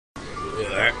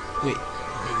Wait,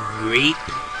 rape?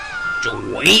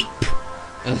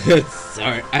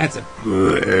 Sorry, I had some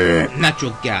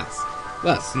natural gas.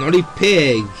 Well, Snorty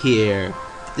Pig here.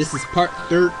 This is part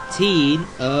 13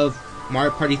 of Mario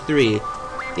Party 3.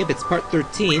 Yep, it's part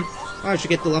 13. Oh, I should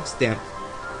get the left stamp.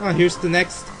 Oh, here's the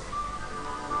next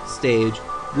stage.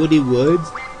 Woody Woods.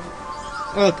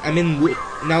 Oh, look, I'm in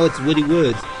now it's Woody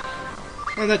Woods.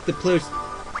 Oh, look, the players.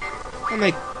 Oh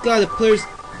my god, the players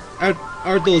are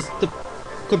those the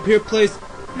computer players.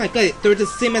 Oh my god, they're the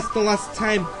same as the last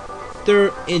time.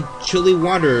 They're in Chilly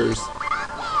Waters.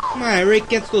 Come on, I already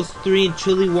get those 3 in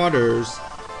Chilly Waters.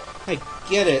 I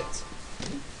get it.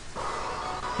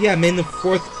 Yeah, I'm in the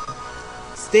 4th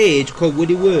stage called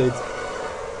Woody Woods.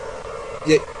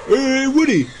 Yeah, hey,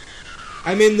 Woody!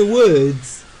 I'm in the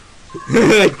woods.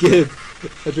 I get it.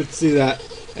 I should see that.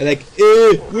 I like,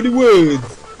 hey, Woody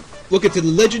Woods! Welcome to the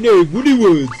legendary Woody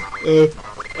Woods.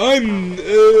 I'm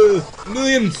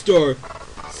Million Star.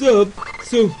 So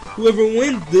whoever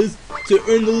wins this to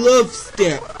earn the love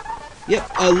stamp.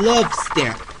 Yep, a love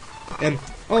stamp. And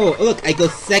oh look, I go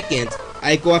second.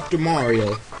 I go after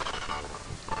Mario.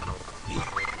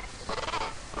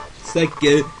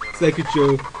 Second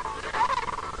show.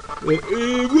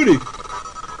 Woody.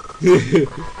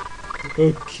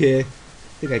 Okay, I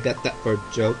think I got that for a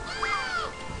joke.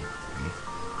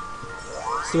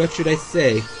 So what should I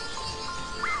say?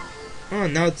 Oh,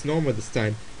 now it's normal this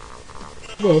time.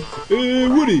 Well,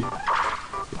 Woody!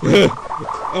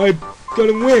 I'm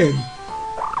gonna win!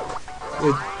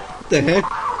 What the heck?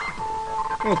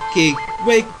 Okay,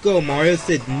 way to go, Mario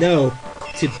said no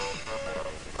to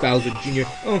Bowser Jr.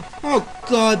 Oh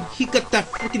god, he got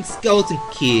that freaking skeleton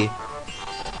key.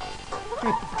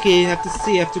 Okay, I have to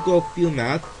see, I have to go a few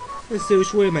math. Let's see,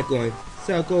 which way am I going?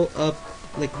 So I'll go up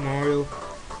like Mario.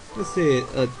 Let's see,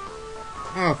 oh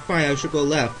fine, I should go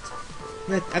left.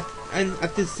 I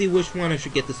have to see which one I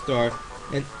should get the star.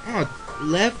 And, oh,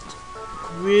 left?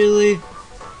 Really?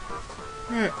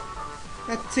 Alright,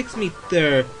 that takes me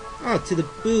there. Oh, to the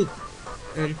booth.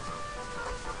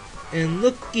 And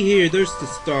looky here, there's the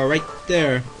star right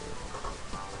there.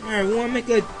 Alright, what am I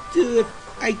gonna do if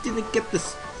I didn't get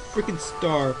this freaking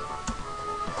star?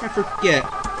 I forget.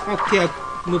 Okay, I'll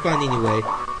move on anyway.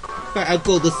 But I'll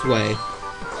go this way.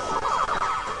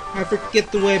 I forget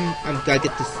the way I'm gonna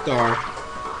get the star.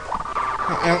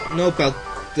 I don't know about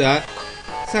that.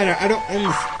 Sider, I don't own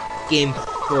this game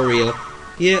for real.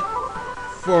 Yeah,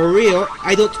 for real,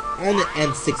 I don't own an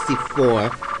N64.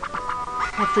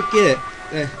 I forget.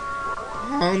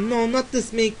 Oh no, not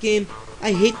this mini game.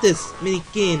 I hate this mini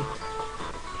game.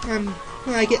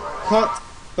 I get caught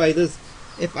by this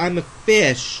if I'm a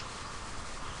fish.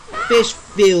 Fish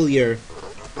failure.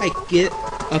 I get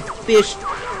a fish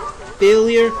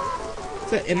failure.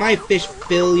 So, am I a fish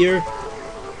failure?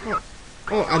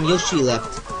 Oh, I'm Yoshi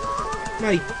left.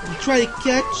 You try to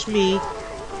catch me.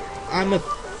 I'm a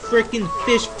freaking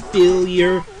fish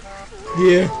failure.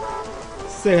 Yeah.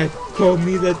 Say, told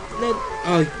me that. No,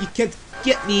 you can't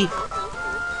get me.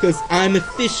 Cause I'm a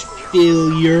fish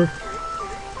failure.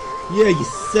 Yeah, you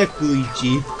suck,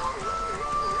 Luigi.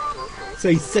 So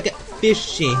you suck at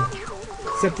fishing.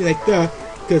 Something like that.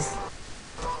 Cause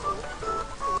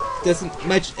doesn't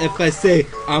much if I say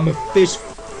I'm a fish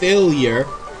failure.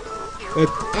 But,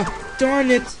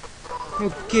 darn it!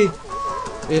 Okay.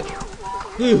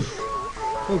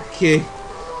 Okay.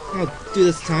 I'll do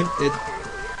this time.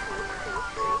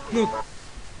 No.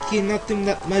 Okay, nothing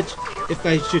that much, if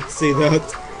I should say that.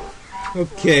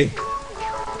 Okay.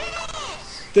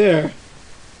 There. I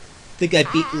think I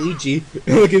beat Luigi.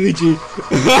 Look at Luigi.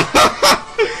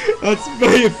 That's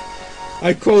funny.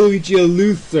 I call Luigi a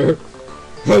loser.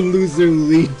 A loser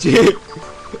Luigi. I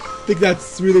think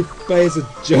that's really funny as a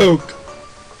joke.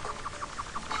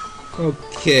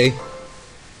 Okay.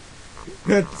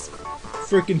 That's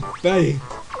freaking funny.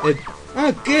 Good.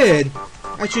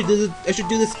 I should do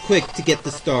this quick to get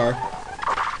the star.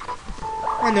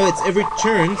 I know it's every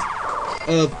turn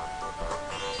of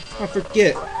I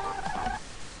forget.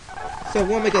 So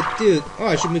what am I gonna do? Oh,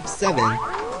 I should move 7.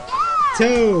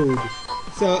 Toad.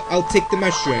 So I'll take the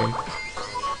mushroom.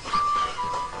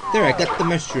 There, I got the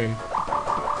mushroom.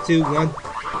 2, 1.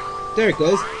 There it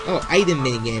goes. Oh, item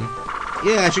minigame.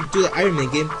 Yeah, I should do the item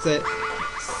minigame. So,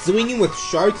 swinging with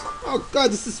sharks? Oh god,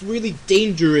 this is really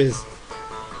dangerous.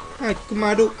 Alright, come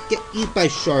on, don't get eaten by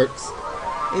sharks.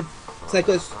 It's like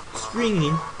a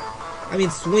swinging. I know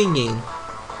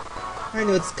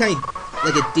it's kind of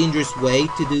like a dangerous way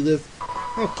to do this.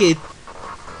 Okay,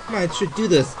 come on, I should do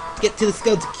this. Get to the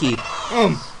skeleton key.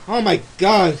 Oh my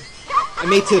god. I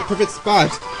made it to the perfect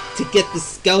spot to get the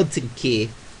skeleton key.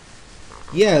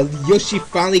 Yeah, Yoshi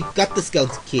finally got the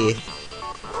skeleton key.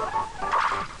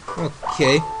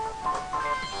 Okay.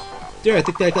 There, I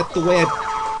think I got the way I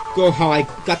go how I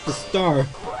got the star.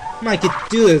 I could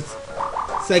do this.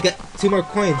 So I got 2 more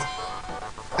coins.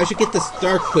 I should get the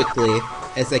star quickly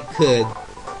as I could.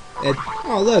 And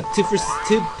oh look, 2 versus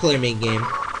 2 player main game.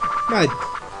 My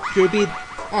Kirby.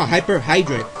 Oh, hyper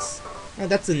hydrants. Oh,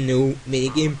 that's a new mini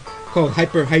game called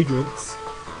hyper hydrants.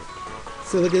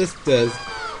 So look at this does.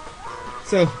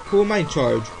 So who am I in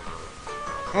charge?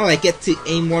 Oh, I get to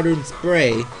aim water and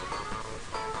spray.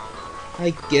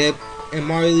 I get, and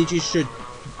Mario Luigi should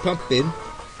pump in.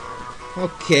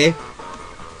 Okay.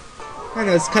 I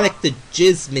know, it's kinda like the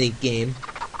Jizz mini game.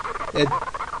 And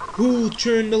who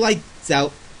turned the lights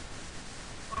out?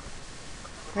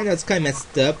 I know it's kinda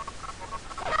messed up.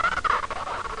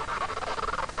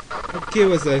 Okay,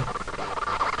 was a.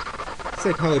 It's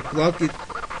like how I blocked it.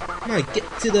 Come on, get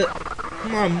to the.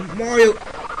 Come on, Mario,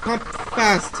 pump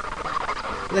fast,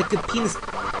 like a penis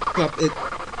pump. It.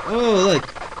 Oh, look.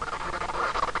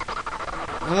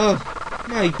 Oh,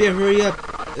 come on, you better hurry up.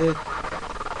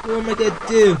 What am I gonna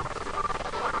do?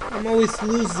 I'm always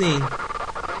losing.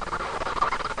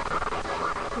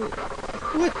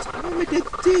 What am I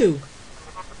gonna do?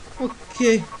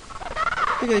 Okay,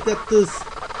 I think I got this.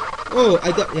 Oh,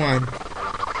 I got one.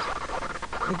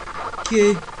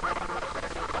 Okay.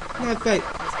 Now if I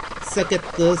suck at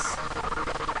this.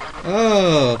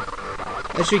 Oh,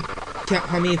 I should count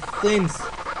how many flames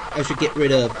I should get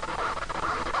rid of.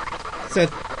 So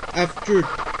after,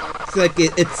 it's like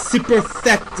it's super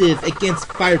effective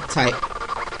against fire type.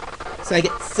 So I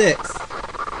get 6.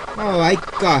 Oh, I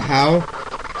got how.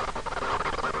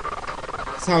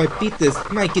 That's how I beat this.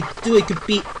 I could do it. Could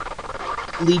beat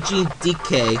Luigi and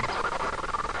DK.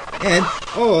 And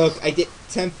oh, look, I get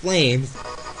 10 flames.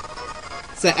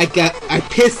 So I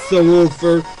pistol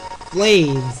over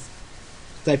flames.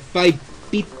 So if I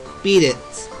beat it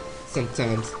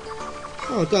sometimes.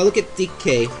 Oh god, look at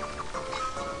DK.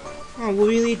 Oh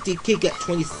really? DK got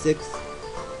 26.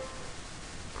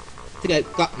 I think I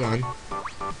got one.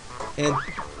 And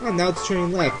oh, now it's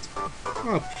turning left.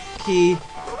 Okay.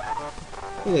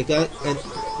 What I got? And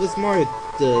this Mario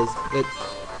does. But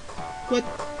what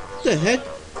the heck?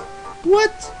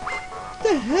 What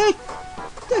the heck?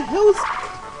 The hell is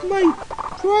my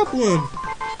problem?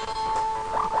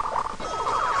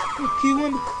 Okay,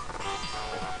 one.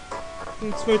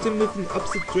 It's fair to move in the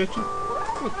opposite direction.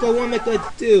 Oh god, what am I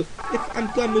gonna do? If I'm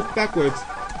gonna move backwards.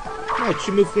 No, I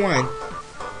should move 1.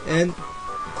 And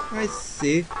I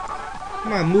see.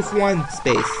 Come on, move 1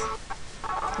 space.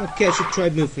 Okay, I should try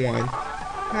move 1.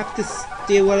 I have to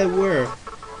stay where I were.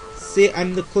 See,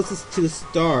 I'm the closest to the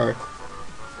star.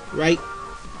 Right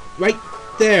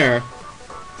there.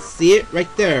 See it? Right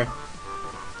there.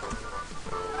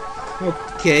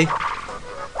 Okay.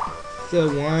 So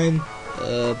 1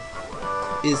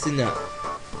 is enough.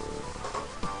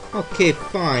 Okay,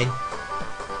 fine.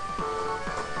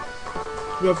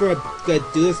 Whoever I'm gonna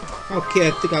do this. Okay,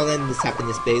 I think I'll end this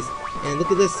happiness base. And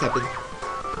look at this happen.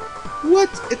 What?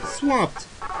 It's swapped.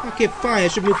 Okay, fine. I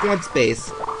should move 1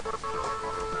 space.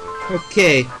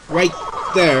 Okay, right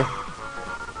there.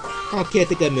 Okay, I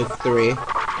think I moved 3.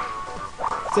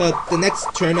 So the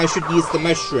next turn I should use the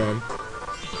mushroom.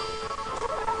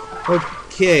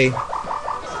 Okay.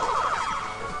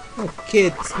 Okay,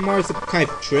 it's more some kind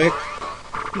of trick.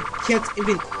 You can't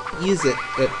even use it.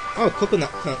 Oh, coconut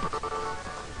hunt.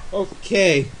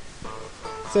 Okay.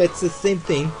 So it's the same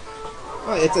thing.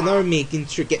 Oh, it's another making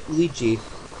sure get Luigi.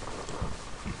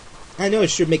 I know I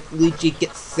should make Luigi get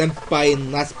Senpai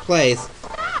in last place.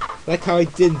 Like how I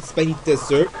did in Spiny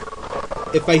Desert.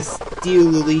 If I steal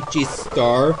Luigi's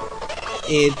star.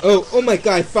 And oh my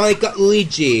god, I finally got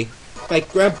Luigi. By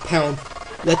ground pound,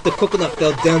 let the coconut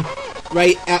fell down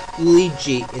right at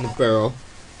Luigi in the barrel.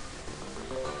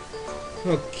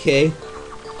 Okay.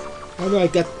 I know I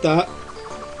got that.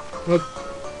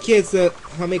 Okay, so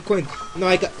how many coins? No,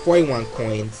 I got 41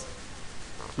 coins.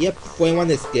 Yep,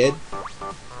 41 is good.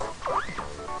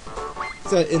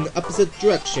 So in the opposite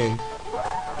direction.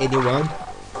 Anyone?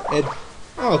 And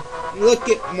oh, look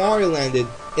at Mario landed.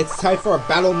 It's time for a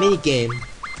battle minigame.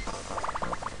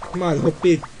 Come on,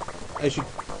 hopefully I should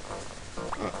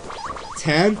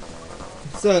 10?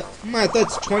 So I thought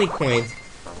it's 20 coins.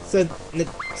 So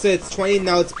it's 20,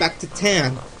 now it's back to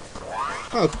 10.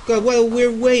 Oh god, what a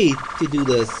weird way to do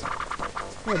this.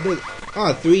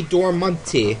 Oh, 3 Door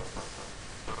Monty.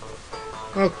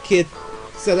 Okay,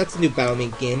 so that's a new battle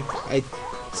mini game.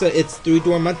 So it's 3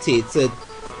 Door Monty. It's a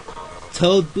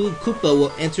Toad, Boo, Koopa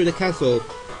will enter the castle.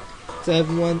 So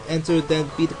everyone enter, then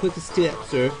be the quickest to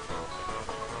answer.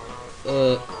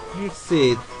 Let's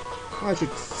see. I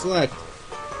should select.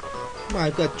 My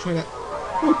God, trying to.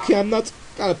 Okay, I'm not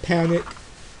gonna panic.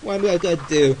 What am I gonna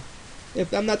do?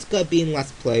 If I'm not gonna be in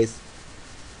last place.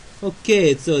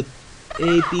 Okay, so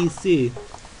A, B, C.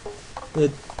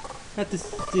 Have to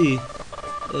see.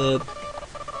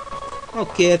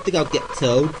 Okay, I think I'll get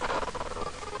Toad.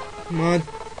 Come on.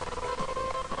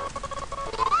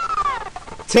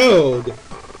 Toad!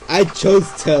 I chose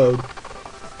Toad.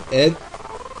 And,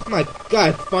 my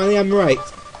God, finally I'm right.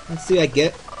 Let's see what I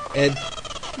get. And,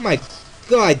 my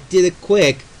God, I did it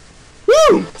quick.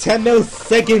 Woo! 10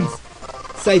 milliseconds!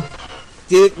 So I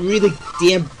did it really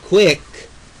damn quick.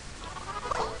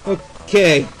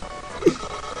 Okay.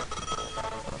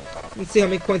 Let's see how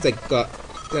many coins I got.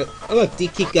 Oh look,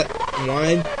 DK got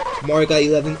 1, Mario got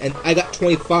 11, and I got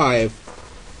 25.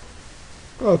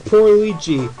 Oh, poor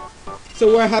Luigi.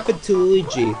 So what happened to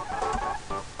Luigi?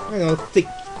 I don't think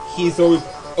he's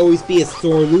always be a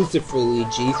sore loser for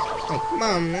Luigi. Like,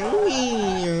 Mamma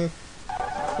Mia.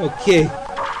 Okay.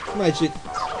 I should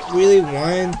really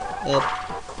wind up.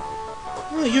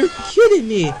 Oh, you're kidding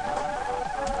me.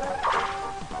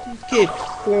 Okay,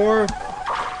 4.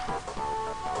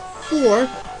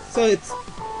 So it's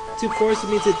 2 4, so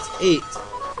it means it's 8.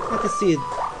 I have to see it.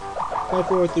 5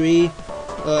 4 3.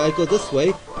 I go this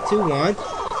way. 2 1.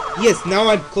 Yes, now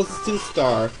I'm closest to the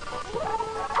star.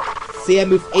 See, I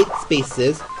moved 8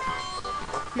 spaces.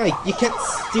 Mike, you can't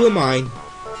steal mine.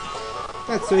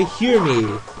 That's right, hear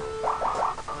me.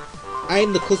 I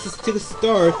am the closest to the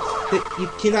star that you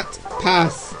cannot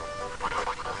pass.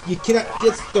 You cannot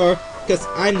get the star because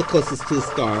I'm the closest to the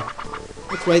star.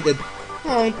 That's right then.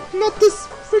 Oh, not this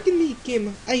freaking mini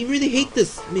game. I really hate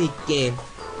this mini game.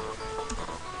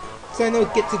 So I know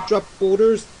it gets to drop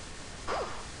boulders.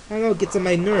 I know it gets on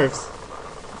my nerves.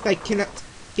 I cannot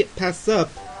get past up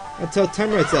until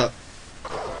time runs up.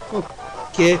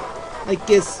 Okay, I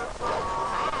guess.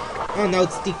 Oh, now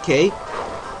it's DK.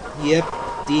 Yep,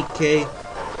 DK.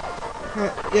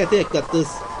 Yeah, I think I got this.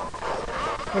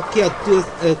 Okay, I'll do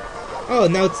this. Oh,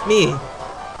 now it's me.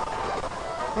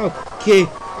 Okay,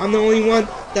 I'm the only one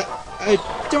that.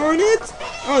 Darn it!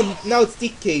 Oh, now it's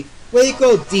DK. Way to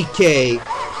go, DK.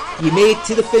 You made it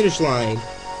to the finish line.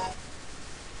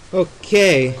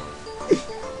 Okay.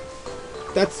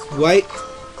 That's right.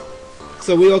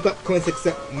 So we all got coins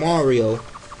except Mario.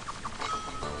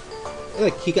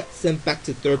 Look, he got sent back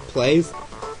to 3rd place.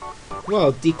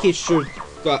 Well, DK sure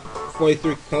got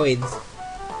 43 coins.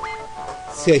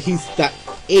 So he's that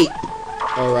ape.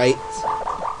 Alright.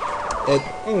 And,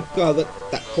 oh god,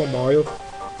 look, that poor Mario.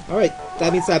 Alright,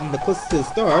 that means I'm the closest to the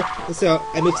star. So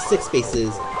I moved 6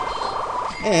 spaces.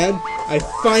 And I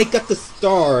finally got the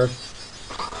star.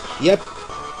 Yep.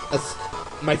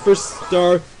 My first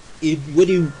star in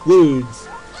Woody Woods.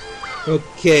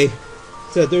 Okay.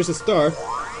 So there's a star.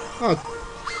 Oh.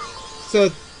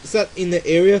 So is that in the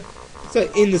area?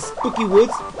 So in the spooky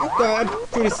woods? Oh god, I'm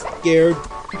pretty scared.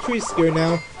 I'm pretty scared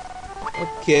now.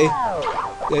 Okay.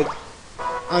 Good.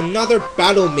 Another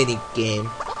battle mini game.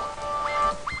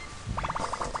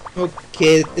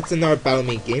 Okay, it's another battle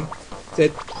mini game. So,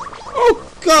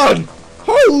 oh god!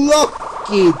 How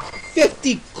lucky!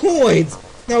 50 coins!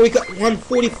 Now we got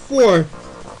 144!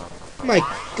 My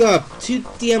god, too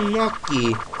damn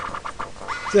lucky.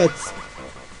 So that's...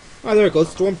 Oh, there it goes,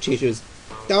 Storm Chasers.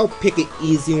 That'll pick an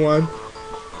easy one.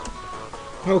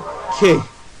 Okay.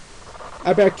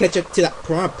 I better catch up to that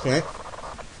piranha plant.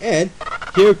 And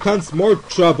here comes more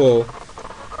trouble.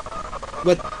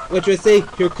 What should I say?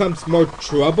 Here comes more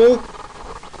trouble?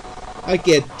 I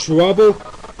get trouble?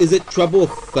 Is it trouble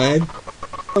of fun?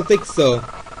 I don't think so.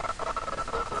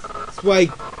 That's why I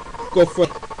go for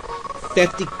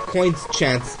 50 coins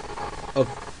chance of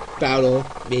battle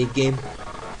mini game.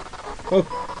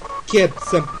 Okay,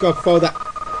 so I'm gonna follow that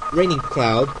raining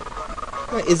cloud.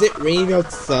 Is it raining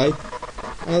outside?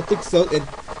 I don't think so. And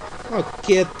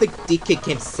okay, I think DK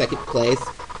came 2nd place.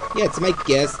 Yeah, it's my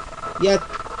guess. Yeah,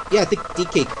 I think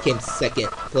DK came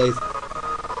 2nd place.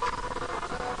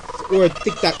 Or I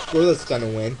think that gorilla's gonna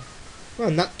win.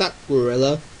 Well, not that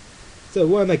gorilla. So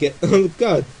what am I getting? Oh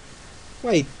god.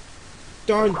 Wait.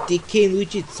 Darn DK and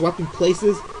Luigi swapping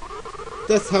places?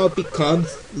 That's how it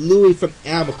becomes. Louie from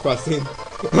Animal Crossing.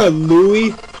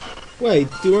 Louie? Wait,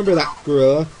 do you remember that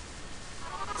gorilla?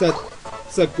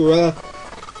 It's a gorilla.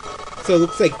 So it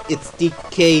looks like it's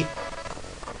DK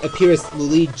appears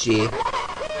Luigi.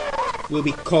 Will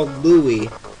be called Louie.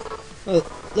 Oh,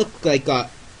 look, I got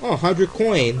 100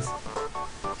 coins.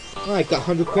 Oh, I got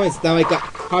 100 coins. Now I got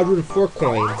 104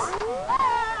 coins.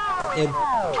 And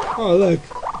oh look,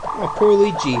 poor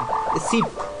Luigi. Is he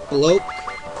broke?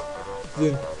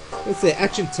 Then let's say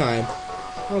action time.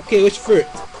 Okay, which fruit?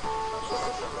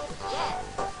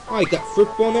 Oh, I got fruit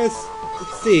bonus?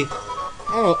 Let's see.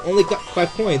 Oh, only got 5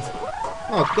 points.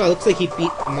 Oh god, looks like he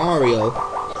beat Mario.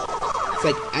 It's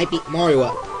like I beat Mario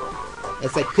up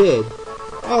as I could.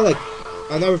 Oh, like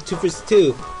another 2 vs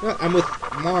 2. No, I'm with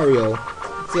Mario.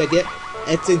 Let's see, I get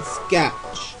X and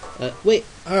Scatch. Wait,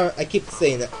 I keep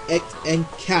saying that. X and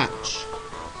Catch.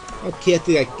 Okay, I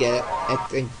think I get it.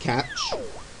 X and Catch.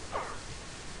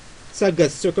 So I gotta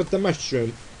circle the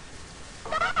mushroom.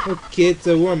 Okay,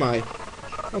 so where am I?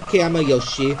 Okay, I'm a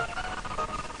Yoshi.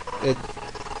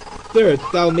 Third,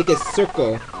 that'll make a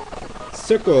circle.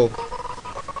 Circle.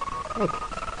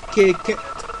 Okay, can't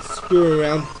screw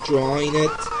around drawing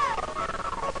it.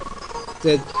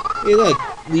 Hey look,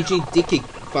 Luigi DK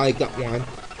finally got one.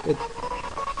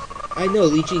 I know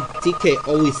Luigi DK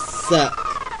always suck.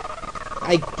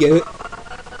 I get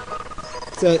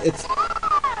it.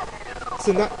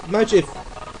 So not much if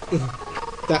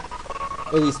that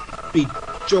always be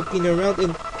joking around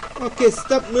and okay,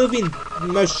 stop moving,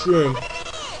 mushroom.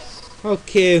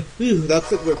 Okay, whew,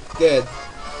 looks like we're good.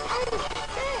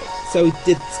 So we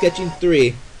did sketching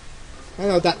 3. I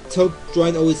know that toad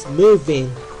drawing always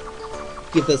moving.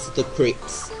 Give us the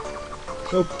creeps.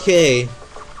 Okay.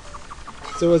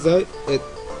 So was that it?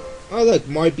 Oh look,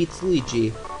 Mario beats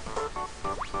Luigi.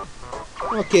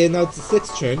 Okay, now it's the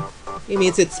 6th turn. It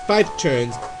means it's 5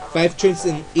 turns. 5 turns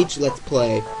in each Let's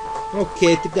Play.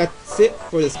 Okay, I think that's it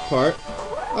for this part.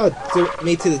 Oh, so it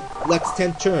made to the next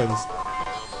 10 turns.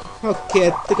 Okay,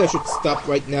 I think I should stop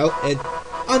right now and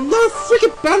another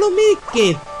freaking battle mini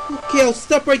game. Okay, I'll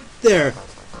stop right there.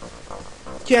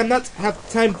 Okay, I'm not have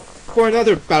time for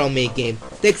another battle mini game.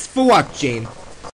 Thanks for watching.